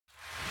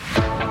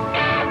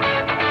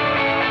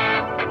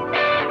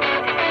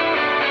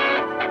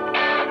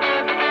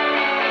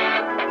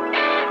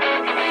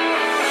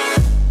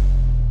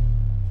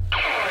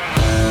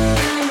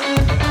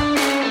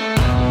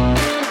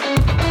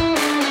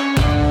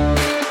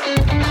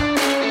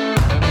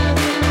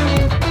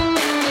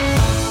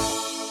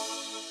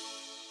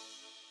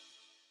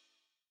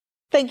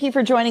thank you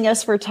for joining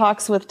us for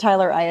Talks with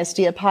Tyler ISD,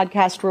 a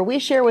podcast where we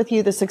share with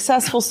you the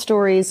successful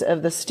stories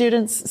of the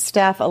students,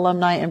 staff,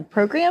 alumni, and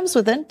programs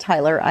within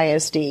Tyler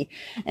ISD.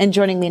 And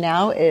joining me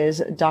now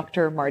is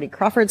Dr. Marty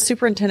Crawford,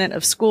 Superintendent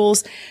of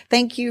Schools.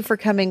 Thank you for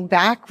coming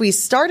back. We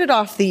started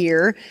off the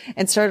year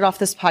and started off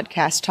this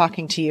podcast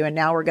talking to you, and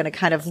now we're going to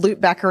kind of loop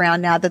back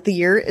around now that the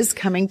year is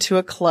coming to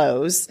a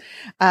close.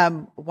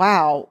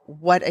 Wow,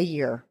 what a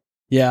year.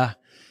 Yeah.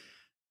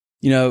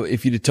 You know,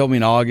 if you'd have told me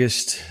in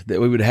August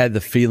that we would have had the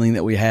feeling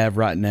that we have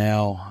right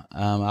now,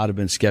 I'd have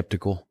been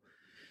skeptical.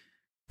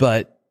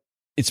 But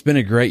it's been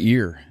a great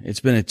year. It's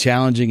been a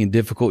challenging and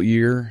difficult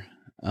year.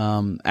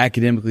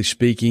 Academically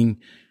speaking,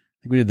 I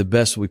think we did the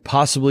best we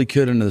possibly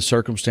could under the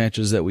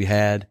circumstances that we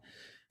had.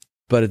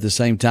 But at the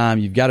same time,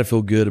 you've got to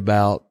feel good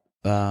about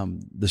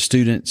the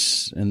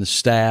students and the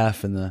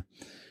staff and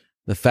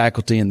the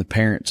faculty and the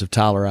parents of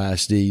Tyler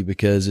ISD,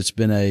 because it's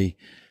been a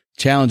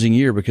challenging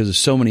year because of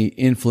so many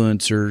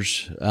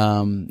influencers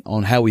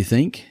on how we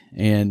think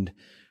and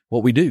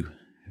what we do.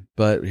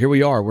 But here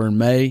we are. We're in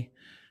May.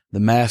 The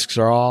masks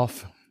are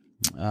off,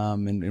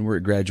 and we're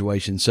at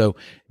graduation. So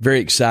very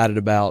excited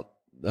about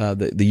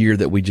the year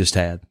that we just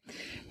had.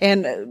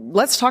 And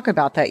let's talk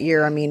about that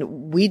year. I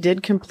mean, we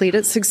did complete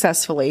it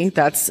successfully.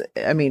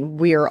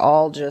 We are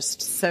all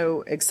just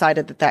so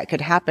excited that that could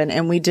happen.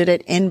 And we did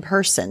it in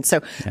person.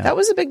 So That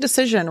was a big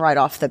decision right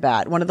off the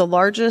bat. One of the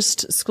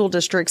largest school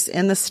districts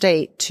in the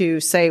state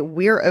to say,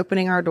 we're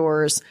opening our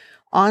doors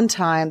on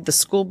time. The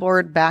school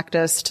board backed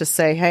us to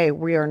say, hey,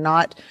 we are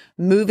not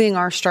moving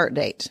our start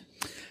date.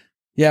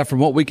 Yeah. From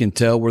what we can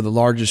tell, we're the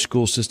largest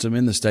school system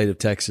in the state of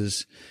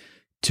Texas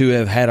to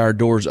have had our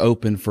doors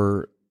open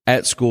for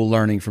at school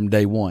learning from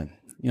day one.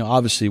 You know,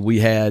 obviously we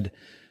had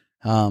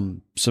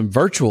some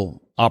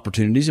virtual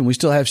opportunities, and we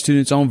still have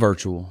students on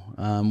virtual.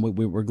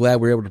 We're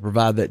glad we're able to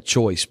provide that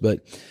choice.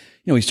 But,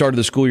 you know, we started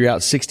the school year out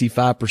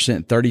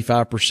 65%,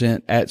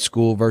 35% at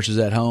school versus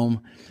at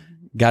home.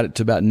 Got it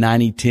to about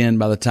 90-10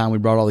 by the time we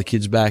brought all the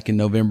kids back in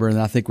November.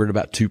 And I think we're at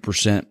about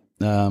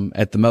 2%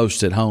 at the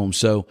most at home.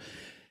 So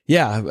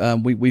yeah,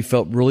 we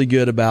felt really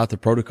good about the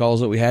protocols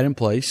that we had in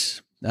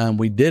place.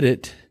 We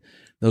did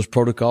those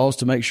protocols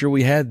to make sure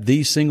we had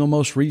the single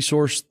most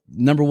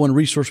number one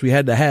resource we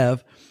had to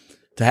have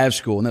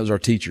school. And that was our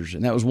teachers.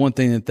 And that was one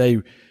thing that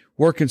they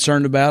were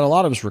concerned about. A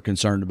lot of us were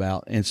concerned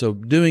about. And so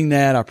doing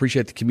that, I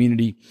appreciate the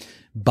community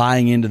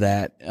buying into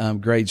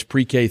that, grades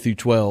pre-K through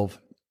 12,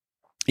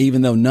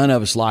 even though none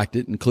of us liked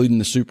it, including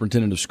the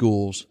superintendent of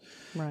schools.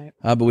 Right.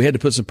 But we had to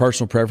put some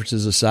personal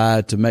preferences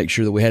aside to make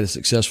sure that we had a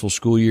successful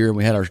school year and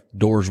we had our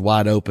doors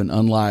wide open,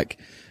 unlike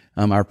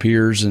our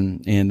peers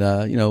and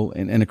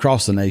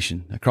across the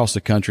nation, across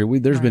the country.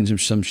 There's been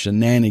some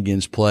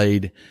shenanigans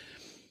played,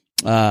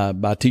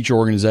 by teacher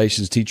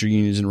organizations, teacher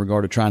unions in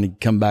regard to trying to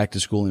come back to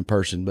school in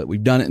person. But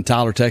we've done it in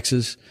Tyler,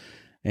 Texas.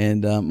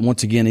 And,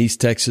 once again, East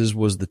Texas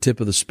was the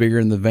tip of the spear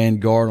and the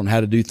vanguard on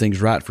how to do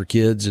things right for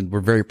kids. And we're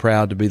very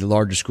proud to be the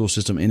largest school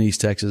system in East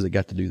Texas that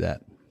got to do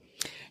that.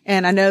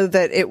 And I know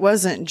that it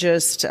wasn't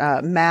just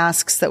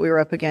masks that we were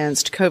up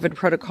against, COVID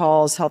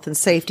protocols, health and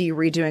safety,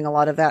 redoing a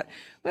lot of that.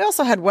 We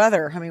also had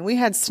weather. I mean, we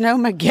had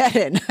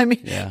Snowmageddon. I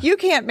mean, You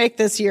can't make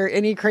this year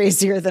any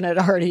crazier than it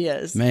already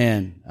is.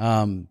 Man,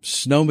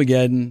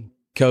 Snowmageddon,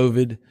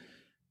 COVID,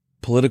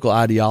 political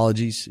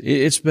ideologies.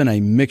 It's been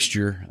a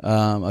mixture,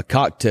 a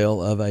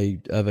cocktail of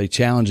a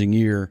challenging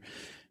year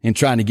in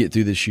trying to get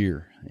through this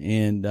year.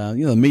 And,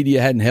 the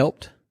media hadn't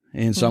helped.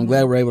 And so I'm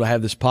glad we're able to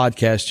have this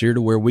podcast here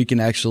to where we can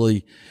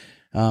actually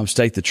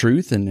state the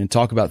truth and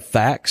talk about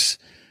facts,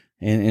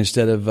 and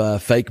instead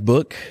of fake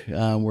book,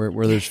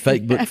 where there's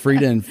fake book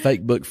Frida and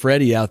fake book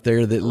Freddie out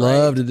there that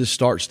love to just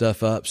start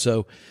stuff up.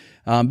 So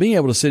being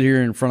able to sit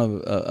here in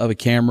front of a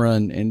camera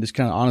and just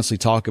kind of honestly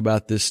talk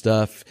about this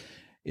stuff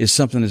is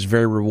something that's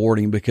very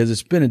rewarding because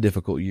it's been a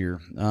difficult year.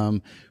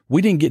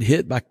 We didn't get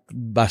hit by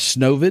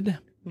Snowvid,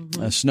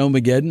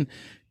 Snowmageddon,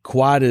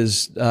 quite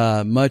as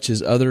much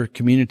as other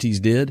communities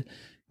did.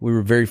 We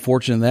were very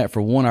fortunate in that.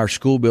 For one, our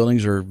school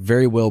buildings are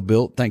very well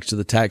built thanks to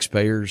the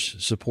taxpayers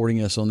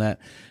supporting us on that.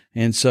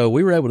 And so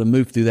we were able to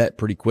move through that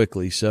pretty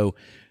quickly. So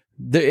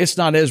it's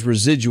not as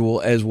residual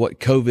as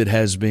what COVID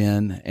has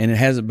been, and it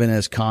hasn't been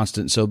as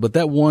constant. So, but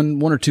that one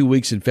or 2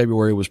 weeks in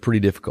February was pretty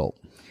difficult.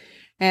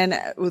 And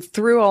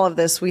through all of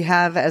this, we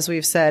have, as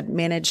we've said,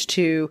 managed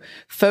to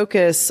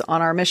focus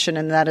on our mission,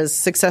 and that is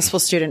successful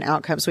student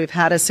outcomes. We've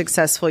had a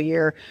successful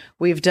year.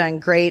 We've done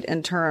great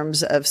in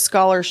terms of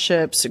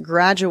scholarships,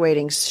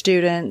 graduating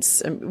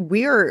students.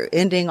 We are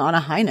ending on a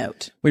high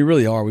note. We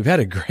really are. We've had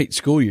a great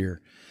school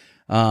year.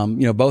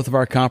 Both of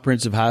our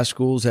comprehensive high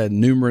schools had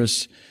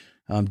numerous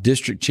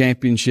district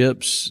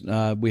championships.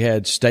 We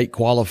had state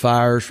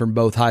qualifiers from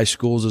both high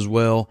schools as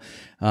well.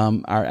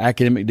 Our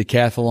academic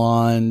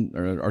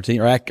decathlon,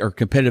 our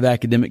competitive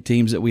academic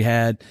teams that we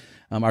had,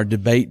 our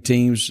debate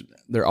teams,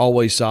 they're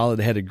always solid.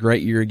 They had a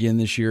great year again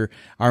this year.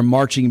 Our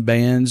marching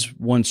bands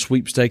won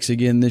sweepstakes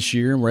again this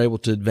year and were able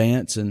to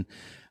advance. And,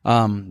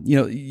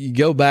 you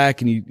go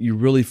back and you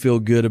really feel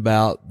good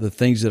about the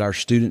things that our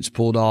students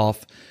pulled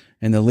off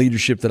and the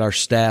leadership that our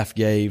staff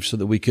gave so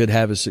that we could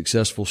have a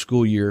successful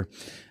school year.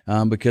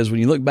 Because when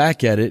you look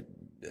back at it,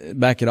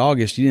 back in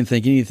August, you didn't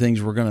think any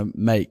things were going to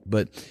make,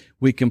 but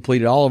we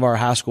completed all of our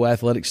high school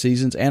athletic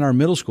seasons and our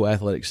middle school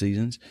athletic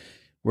seasons.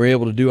 We're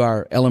able to do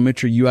our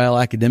elementary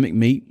UIL academic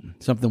meet,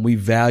 something we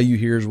value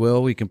here as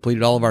well. We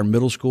completed all of our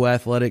middle school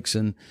athletics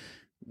and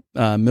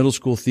middle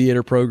school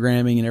theater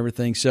programming and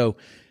everything. So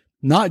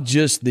not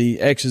just the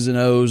X's and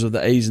O's of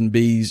the A's and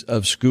B's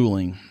of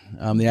schooling,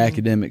 the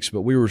academics,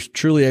 but we were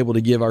truly able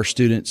to give our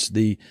students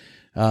the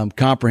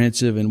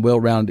comprehensive and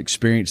well-rounded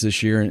experience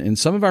this year. And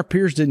some of our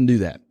peers didn't do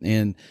that.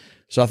 And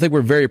so I think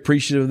we're very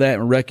appreciative of that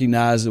and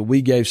recognize that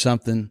we gave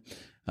something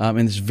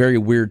in this very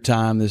weird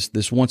time,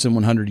 this once in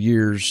 100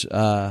 years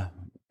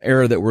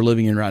era that we're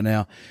living in right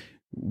now.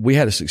 We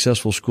had a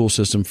successful school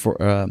system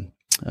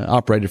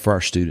operated for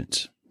our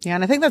students. Yeah,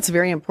 and I think that's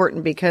very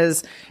important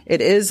because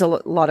it is a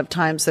lot of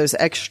times those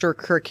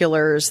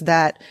extracurriculars,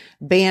 that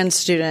band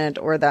student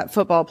or that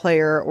football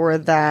player or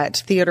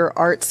that theater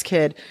arts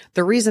kid,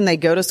 the reason they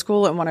go to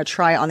school and want to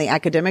try on the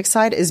academic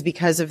side is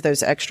because of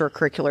those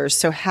extracurriculars.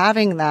 So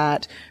having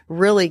that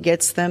really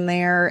gets them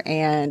there,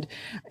 and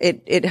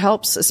it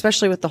helps,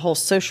 especially with the whole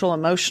social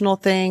emotional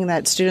thing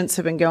that students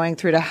have been going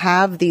through. To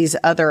have these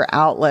other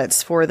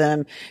outlets for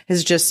them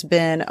has just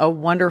been a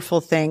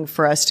wonderful thing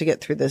for us to get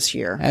through this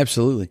year.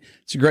 Absolutely.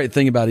 It's a great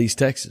thing about East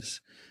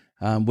Texas.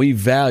 We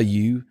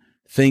value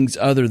things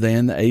other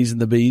than the A's and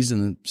the B's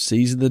and the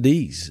C's and the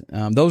D's.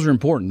 Those are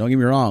important. Don't get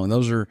me wrong.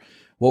 Those are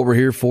what we're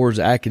here for, is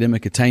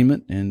academic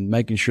attainment and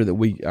making sure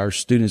that our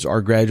students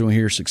are graduating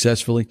here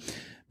successfully.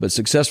 But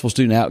successful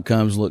student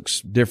outcomes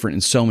looks different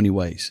in so many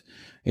ways.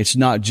 It's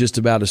not just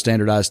about a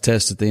standardized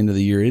test at the end of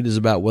the year. It is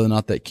about whether or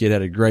not that kid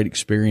had a great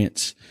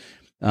experience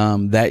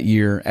that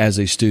year as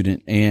a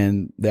student,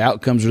 and the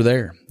outcomes are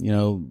there.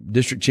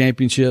 District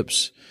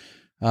championships,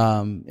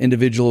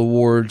 individual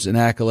awards and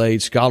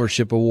accolades,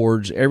 scholarship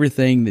awards,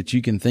 everything that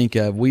you can think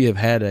of. We have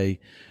had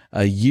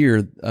a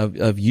year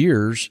of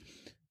years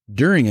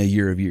during a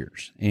year of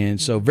years.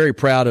 And so very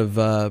proud of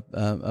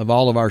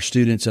all of our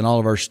students and all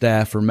of our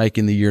staff for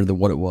making the year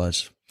what it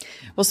was.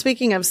 Well,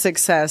 speaking of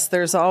success,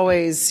 there's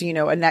always,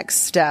 a next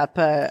step,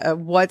 a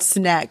what's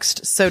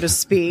next, so to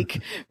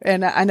speak.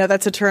 And I know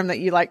that's a term that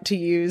you like to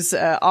use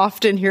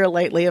often here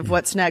lately, of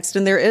what's next.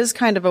 And there is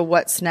kind of a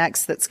what's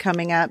next that's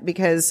coming up,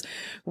 because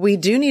we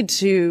do need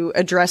to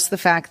address the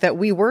fact that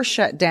we were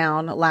shut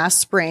down last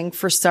spring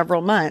for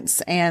several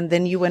months, and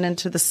then you went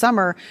into the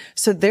summer.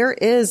 So there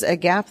is a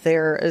gap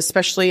there,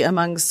 especially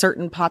among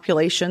certain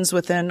populations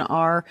within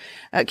our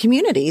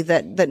community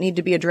that need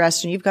to be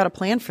addressed. And you've got a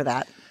plan for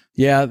that.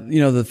 Yeah.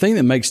 The thing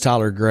that makes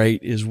Tyler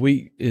great is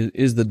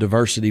is the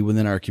diversity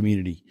within our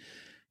community,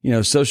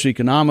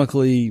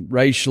 socioeconomically,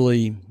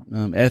 racially,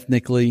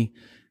 ethnically.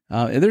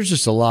 And there's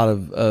just a lot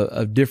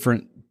of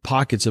different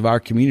pockets of our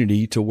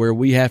community to where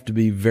we have to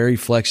be very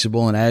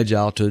flexible and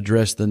agile to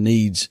address the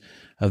needs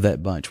of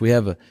that bunch. We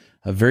have a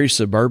very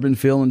suburban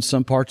feel in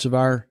some parts of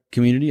our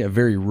community, a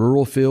very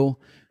rural feel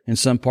in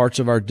some parts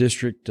of our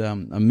district, a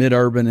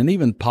mid-urban, and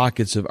even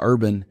pockets of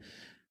urban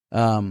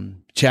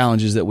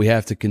challenges that we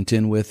have to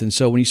contend with. And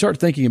so when you start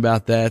thinking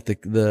about that,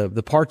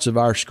 the parts of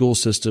our school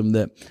system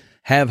that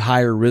have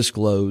higher risk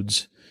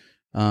loads,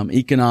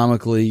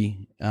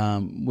 economically,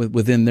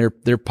 within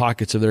their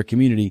pockets of their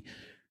community,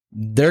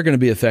 they're going to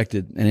be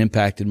affected and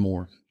impacted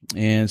more.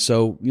 And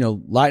so,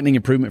 lightning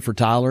improvement for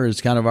Tyler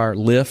is kind of our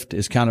lift,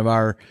 is kind of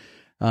our,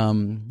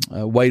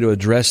 way to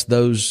address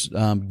those,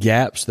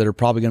 gaps that are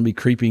probably going to be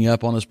creeping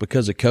up on us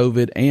because of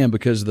COVID and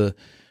because the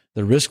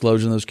risk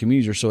loads in those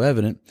communities are so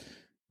evident.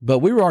 But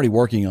we were already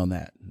working on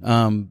that.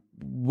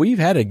 We've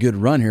had a good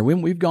run here.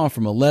 We've gone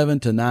from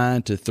 11 to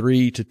 9 to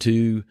 3 to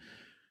 2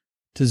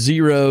 to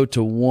 0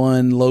 to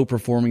 1 low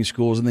performing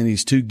schools. And then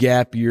these 2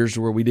 gap years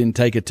where we didn't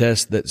take a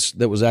test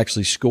that was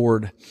actually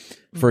scored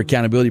for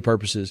accountability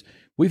purposes.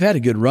 We've had a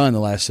good run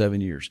the last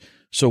 7 years.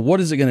 So what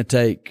is it going to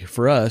take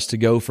for us to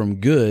go from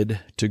good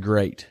to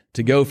great,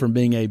 to go from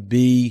being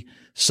a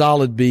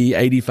solid B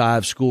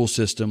 85 school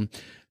system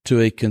to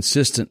a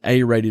consistent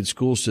A-rated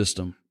school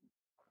system?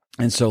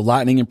 And so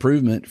lightning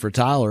improvement for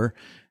Tyler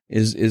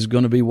is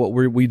going to be what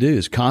we do,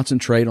 is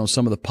concentrate on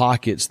some of the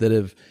pockets that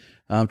have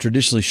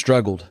traditionally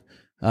struggled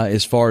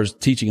as far as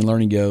teaching and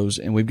learning goes.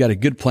 And we've got a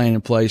good plan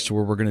in place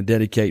where we're going to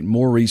dedicate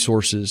more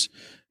resources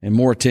and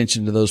more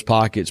attention to those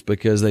pockets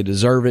because they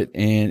deserve it.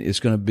 And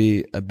it's going to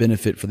be a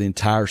benefit for the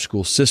entire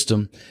school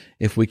system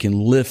if we can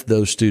lift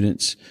those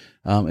students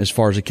as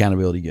far as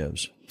accountability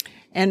goes.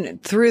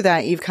 And through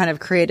that, you've kind of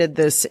created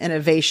this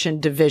innovation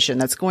division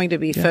that's going to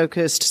be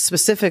focused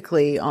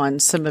specifically on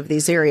some of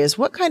these areas.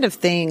 What kind of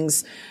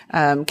things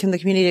can the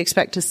community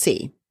expect to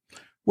see?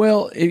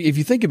 Well, if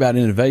you think about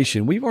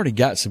innovation, we've already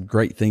got some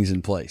great things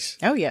in place.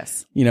 Oh,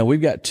 yes.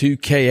 We've got 2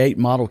 K-8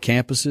 model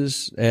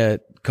campuses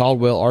at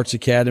Caldwell Arts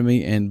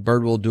Academy and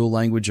Birdwell Dual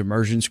Language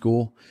Immersion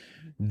School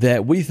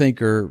that we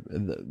think are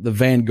the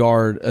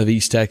vanguard of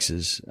East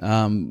Texas.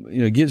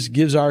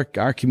 Gives our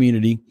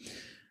community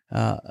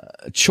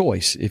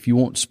choice if you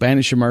want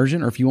Spanish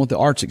immersion or if you want the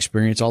arts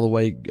experience all the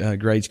way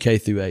grades K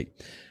through 8.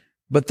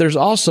 But there's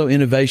also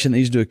innovation that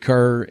needs to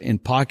occur in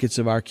pockets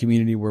of our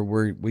community where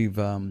we've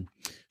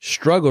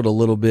struggled a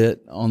little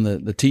bit on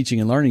the teaching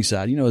and learning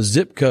side. A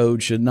zip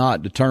code should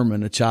not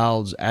determine a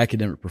child's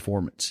academic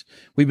performance.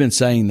 We've been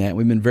saying that.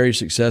 We've been very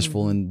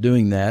successful in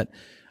doing that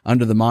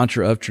under the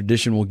mantra of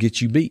tradition will get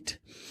you beat.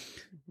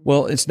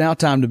 Well, it's now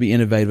time to be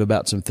innovative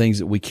about some things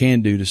that we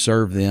can do to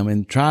serve them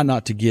and try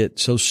not to get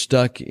so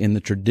stuck in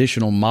the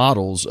traditional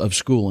models of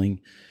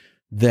schooling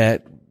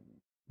that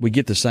we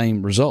get the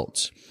same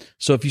results.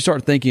 So if you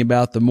start thinking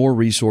about the more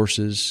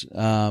resources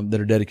that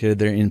are dedicated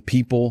there in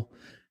people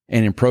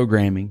and in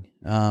programming,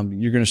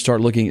 you're going to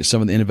start looking at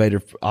some of the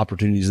innovative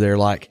opportunities there,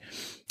 like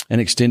an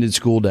extended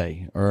school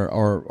day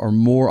or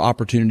more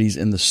opportunities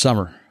in the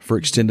summer for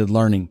extended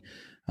learning.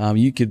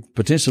 You could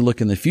potentially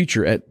look in the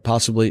future at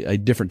possibly a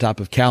different type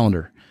of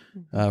calendar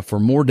for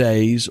more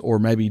days or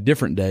maybe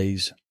different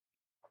days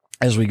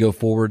as we go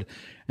forward.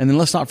 And then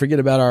let's not forget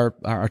about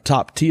our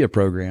top TIA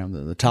program,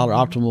 the Tyler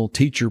Optimal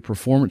Teacher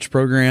Performance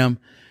Program,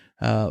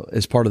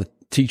 as part of the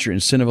teacher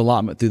incentive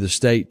allotment through the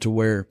state, to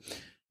where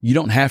you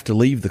don't have to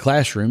leave the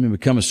classroom and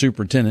become a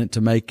superintendent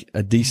to make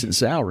a decent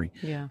salary.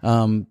 Yeah.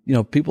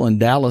 People in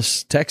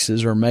Dallas,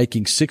 Texas are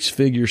making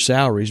 6-figure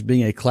salaries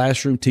being a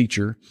classroom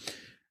teacher,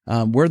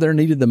 where they're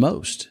needed the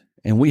most.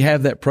 And we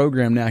have that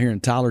program now here in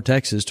Tyler,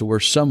 Texas, to where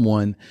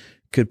someone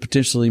could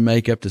potentially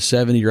make up to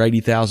 $70,000 or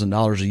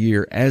 $80,000 a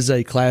year as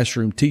a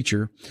classroom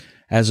teacher,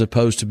 as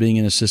opposed to being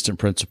an assistant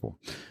principal.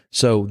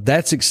 So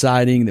that's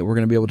exciting that we're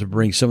going to be able to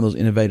bring some of those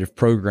innovative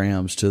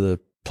programs to the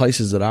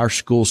places that our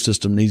school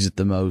system needs it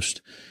the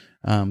most.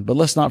 But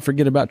let's not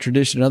forget about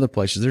tradition in other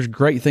places. There's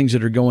great things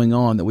that are going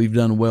on that we've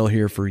done well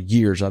here for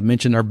years. I've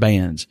mentioned our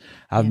bands.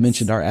 I've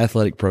mentioned our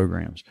athletic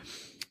programs,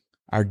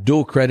 our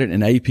dual credit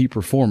and AP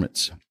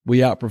performance. We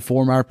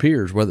outperform our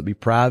peers, whether it be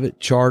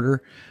private,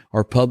 charter,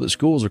 or public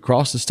schools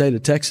across the state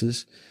of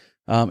Texas,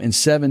 in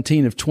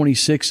 17 of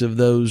 26 of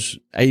those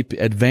AP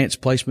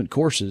advanced placement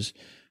courses.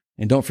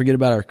 And don't forget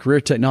about our Career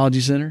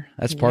Technology Center.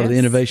 That's part of the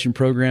innovation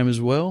program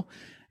as well.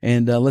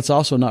 And let's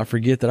also not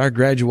forget that our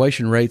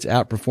graduation rates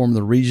outperform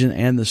the region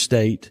and the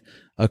state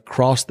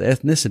across the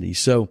ethnicity.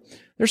 So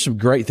there's some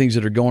great things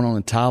that are going on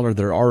in Tyler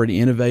that are already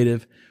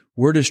innovative.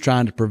 We're just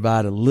trying to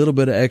provide a little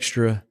bit of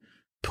extra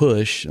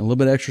push, a little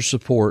bit of extra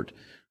support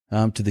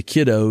to the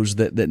kiddos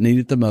that need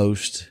it the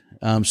most,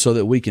 so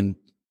that we can,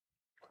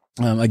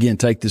 again,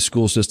 take this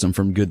school system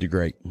from good to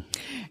great.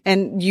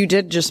 And you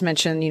did just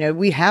mention,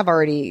 we have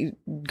already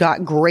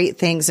got great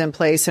things in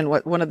place. And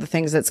one of the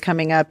things that's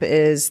coming up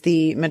is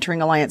the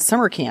Mentoring Alliance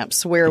summer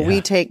camps, where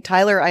we take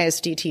Tyler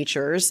ISD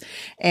teachers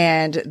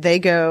and they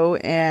go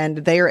and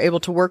they are able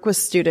to work with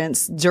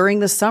students during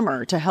the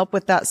summer to help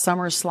with that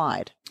summer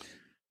slide.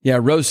 Yeah,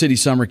 Rose City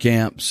summer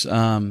camps.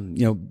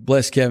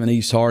 Bless Kevin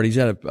Easthart. He's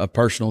had a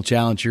personal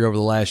challenge here over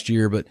the last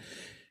year, but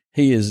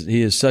he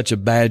is such a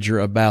badger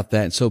about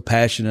that and so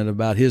passionate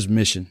about his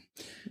mission.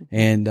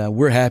 And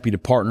we're happy to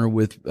partner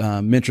with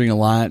Mentoring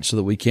Alliance so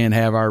that we can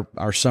have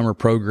our summer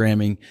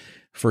programming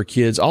for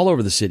kids all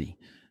over the city.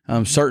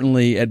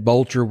 Certainly at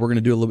Bolter, we're going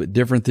to do a little bit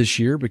different this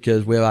year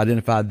because we have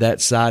identified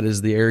that side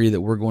as the area that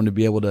we're going to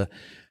be able to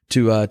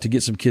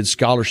get some kids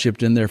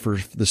scholarshiped in there for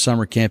the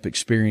summer camp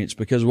experience.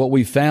 Because what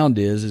we found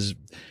is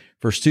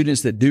for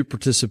students that do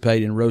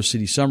participate in Rose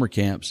City summer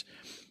camps,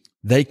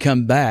 they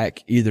come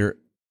back either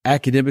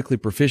academically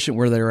proficient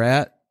where they're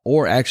at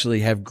or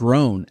actually have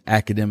grown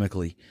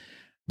academically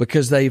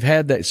because they've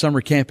had that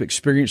summer camp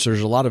experience.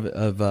 There's a lot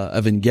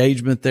of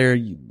engagement there.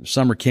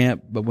 Summer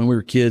camp, but when we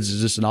were kids,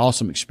 is just an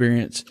awesome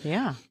experience.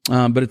 Yeah.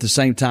 But at the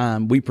same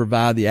time, we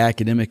provide the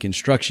academic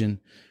instruction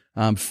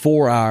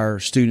for our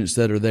students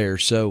that are there.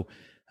 So,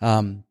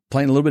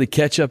 playing a little bit of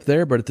catch up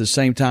there, but at the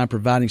same time,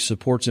 providing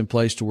supports in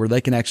place to where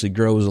they can actually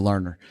grow as a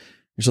learner.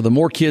 And so the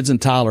more kids in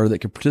Tyler that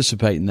can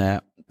participate in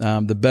that,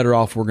 the better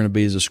off we're going to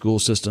be as a school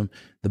system,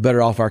 the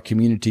better off our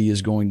community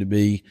is going to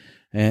be.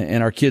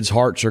 And our kids'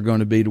 hearts are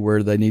going to be to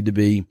where they need to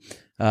be,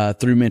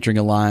 through Mentoring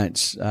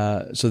Alliance,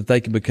 so that they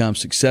can become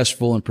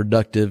successful and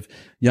productive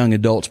young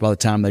adults by the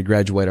time they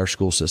graduate our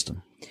school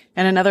system.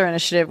 And another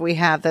initiative we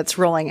have that's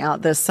rolling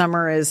out this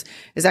summer is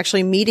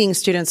actually meeting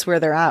students where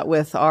they're at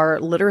with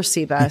our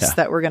literacy bus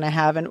that we're going to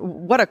have. And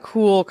what a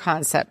cool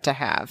concept to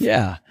have.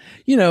 Yeah.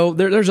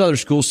 There's other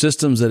school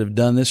systems that have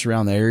done this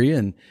around the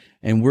area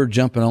and we're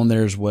jumping on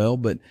there as well.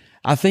 But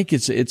I think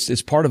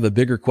it's part of a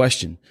bigger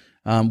question.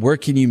 Where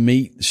can you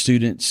meet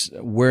students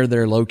where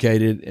they're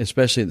located,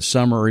 especially in the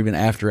summer or even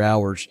after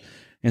hours?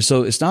 And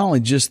so it's not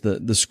only just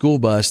the school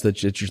bus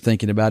that you're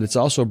thinking about, it's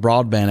also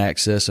broadband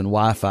access and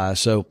Wi-Fi.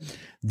 So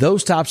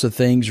those types of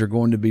things are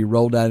going to be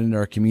rolled out into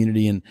our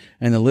community. And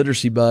the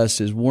literacy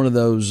bus is one of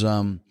those,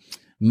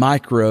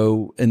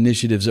 micro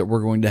initiatives that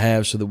we're going to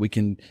have so that we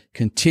can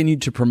continue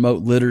to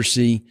promote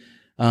literacy,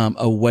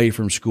 away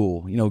from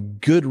school.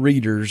 Good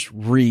readers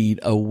read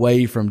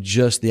away from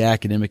just the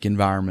academic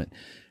environment.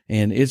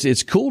 And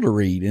it's cool to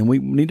read, and we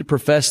need to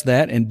profess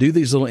that and do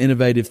these little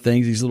innovative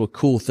things, these little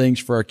cool things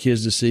for our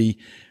kids to see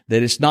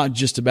that it's not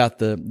just about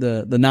the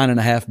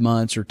 9.5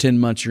 months or 10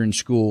 months you're in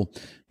school,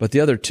 but the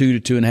other 2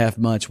 to 2.5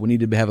 months, we need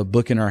to have a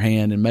book in our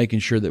hand and making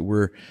sure that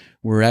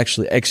we're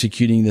actually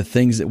executing the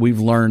things that we've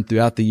learned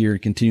throughout the year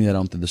and continue that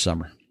on through the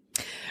summer.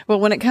 Well,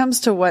 when it comes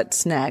to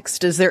what's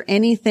next, is there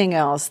anything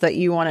else that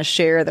you want to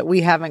share that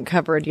we haven't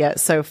covered yet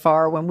so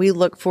far when we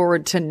look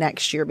forward to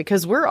next year?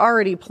 Because we're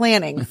already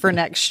planning for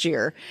next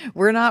year.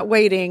 We're not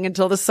waiting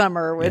until the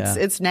summer.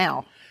 It's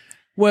now.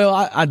 Well,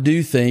 I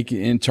do think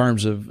in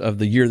terms of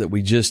the year that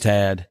we just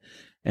had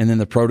and then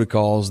the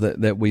protocols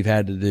that we've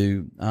had to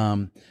do,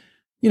 none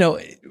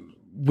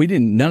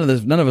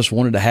of us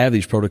wanted to have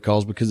these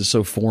protocols because it's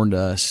so foreign to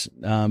us.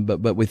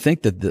 But we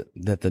think that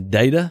the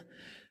data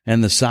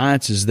and the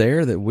science is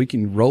there that we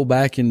can roll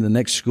back into the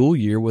next school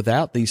year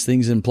without these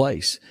things in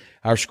place.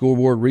 Our school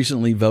board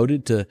recently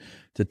voted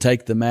to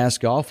take the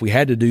mask off. We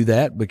had to do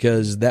that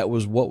because that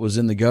was what was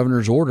in the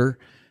governor's order,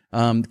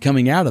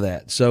 coming out of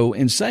that. So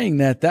in saying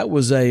that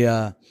was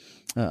a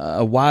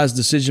wise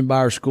decision by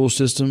our school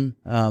system.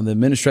 The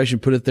administration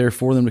put it there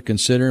for them to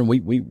consider, and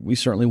we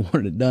certainly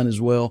wanted it done as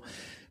well.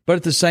 But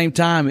at the same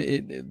time,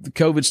 the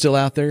COVID's still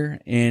out there.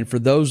 And for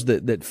those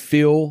that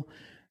feel,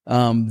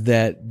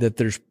 that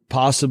there's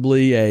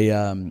possibly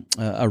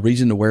a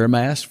reason to wear a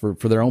mask for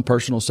their own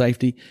personal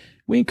safety,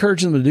 we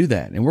encourage them to do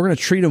that. And we're going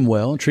to treat them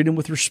well and treat them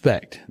with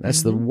respect.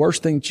 That's the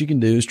worst thing that you can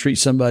do, is treat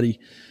somebody,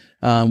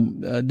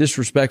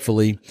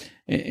 disrespectfully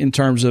in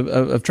terms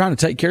of trying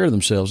to take care of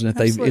themselves. And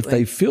if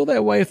they feel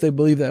that way, if they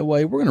believe that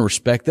way, we're going to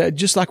respect that,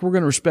 just like we're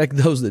going to respect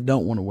those that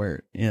don't want to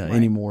wear it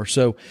anymore.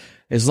 So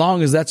as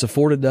long as that's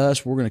afforded to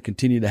us, we're going to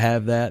continue to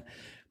have that.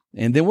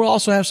 And then we'll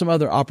also have some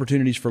other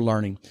opportunities for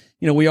learning.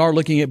 We are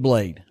looking at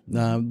BLADE,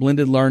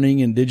 blended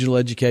learning and digital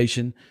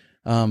education,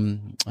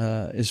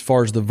 as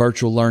far as the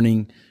virtual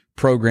learning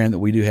program that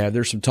we do have.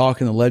 There's some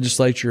talk in the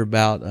legislature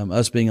about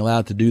us being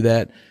allowed to do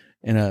that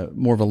in a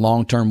more of a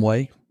long-term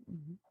way.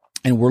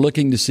 And we're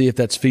looking to see if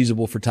that's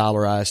feasible for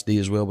Tyler ISD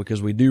as well,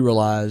 because we do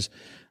realize,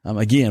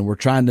 again, we're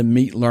trying to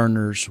meet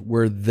learners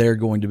where they're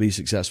going to be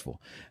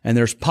successful. And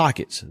there's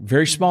pockets,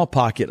 very small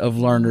pocket of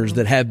learners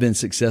that have been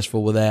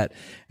successful with that.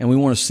 And we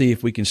want to see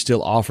if we can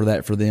still offer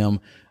that for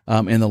them,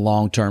 in the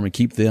long term, and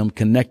keep them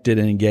connected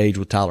and engaged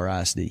with Tyler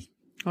ISD.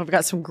 Well, we've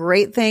got some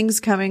great things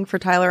coming for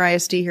Tyler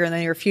ISD here in the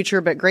near future,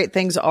 but great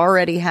things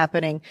already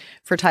happening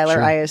for Tyler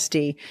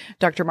ISD.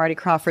 Dr. Marty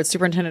Crawford,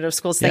 Superintendent of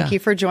Schools, thank you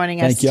for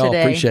joining us today. Thank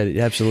y'all. Appreciate it.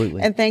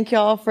 Absolutely. And thank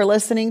y'all for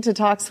listening to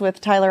Talks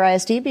with Tyler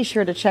ISD. Be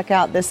sure to check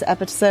out this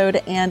episode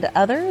and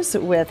others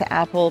with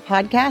Apple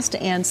Podcast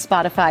and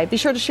Spotify. Be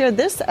sure to share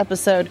this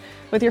episode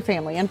with your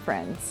family and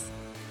friends.